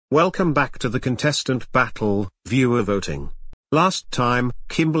Welcome back to the contestant battle, viewer voting. Last time,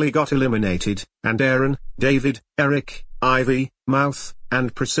 Kimberly got eliminated, and Aaron, David, Eric, Ivy, Mouth,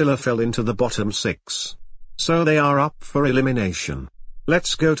 and Priscilla fell into the bottom 6. So they are up for elimination.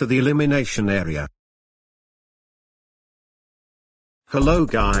 Let's go to the elimination area. Hello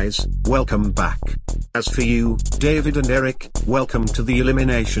guys, welcome back. As for you, David and Eric, welcome to the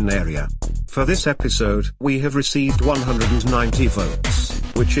elimination area. For this episode, we have received 190 votes,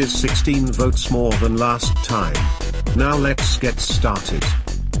 which is 16 votes more than last time. Now let's get started.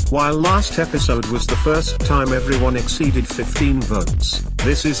 While last episode was the first time everyone exceeded 15 votes,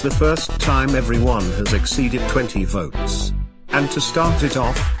 this is the first time everyone has exceeded 20 votes. And to start it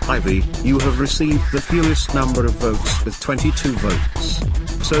off, Ivy, you have received the fewest number of votes with 22 votes.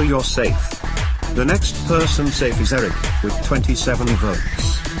 So you're safe. The next person safe is Eric, with 27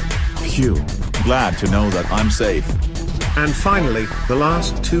 votes. Phew, glad to know that I'm safe. And finally, the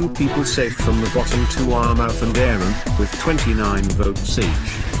last 2 people safe from the bottom 2 are Mouth and Aaron, with 29 votes each.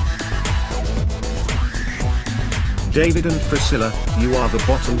 David and Priscilla, you are the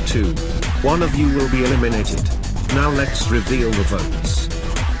bottom 2. One of you will be eliminated. Now let's reveal the votes.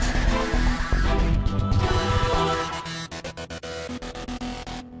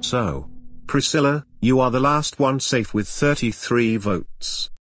 So, Priscilla, you are the last one safe with 33 votes.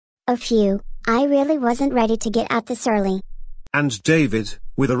 A few. I really wasn't ready to get out this early. And David,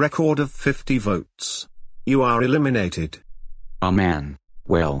 with a record of 50 votes. You are eliminated. Oh man.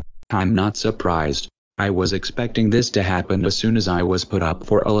 Well, I'm not surprised. I was expecting this to happen as soon as I was put up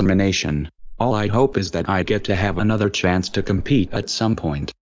for elimination. All I hope is that I get to have another chance to compete at some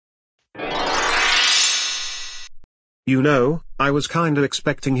point. You know, I was kinda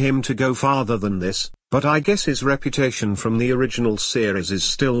expecting him to go farther than this, but I guess his reputation from the original series is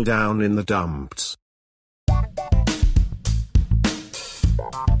still down in the dumps.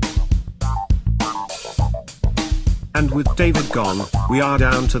 And with David gone, we are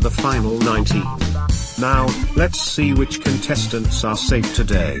down to the final 19. Now, let's see which contestants are safe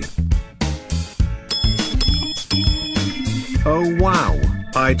today. Oh wow,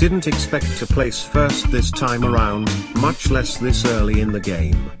 I didn't expect to place first this time around, much less this early in the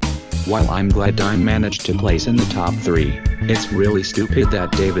game. While I'm glad I managed to place in the top 3, it's really stupid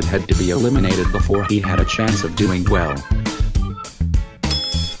that David had to be eliminated before he had a chance of doing well.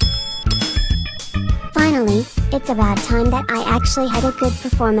 Finally, it's about time that I actually had a good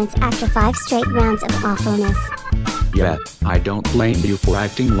performance after 5 straight rounds of awfulness. Yeah, I don't blame you for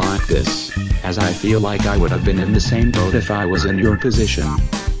acting like this, as I feel like I would have been in the same boat if I was in your position.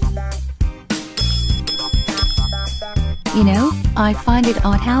 You know, I find it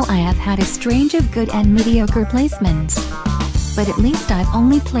odd how I have had a strange of good and mediocre placements. But at least I've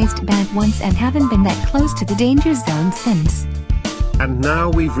only placed bad once and haven't been that close to the danger zone since. And now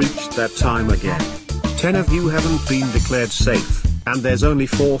we've reached that time again. 10 of you haven't been declared safe, and there's only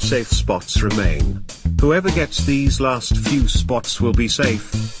 4 safe spots remain. Whoever gets these last few spots will be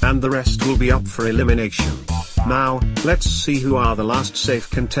safe, and the rest will be up for elimination. Now, let's see who are the last safe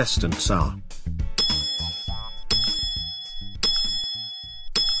contestants are.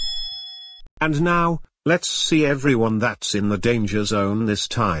 And now, let's see everyone that's in the danger zone this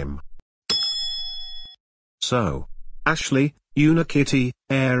time. So, Ashley, Una, Kitty,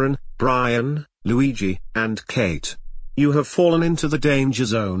 Aaron, Brian, Luigi, and Kate. You have fallen into the danger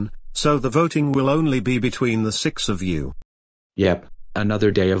zone, so the voting will only be between the 6 of you. Yep,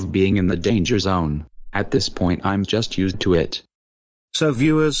 another day of being in the danger zone. At this point I'm just used to it. So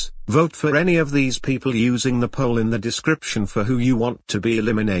viewers, vote for any of these people using the poll in the description for who you want to be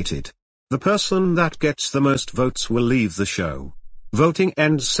eliminated. The person that gets the most votes will leave the show. Voting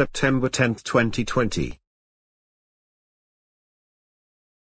ends September 10, 2020.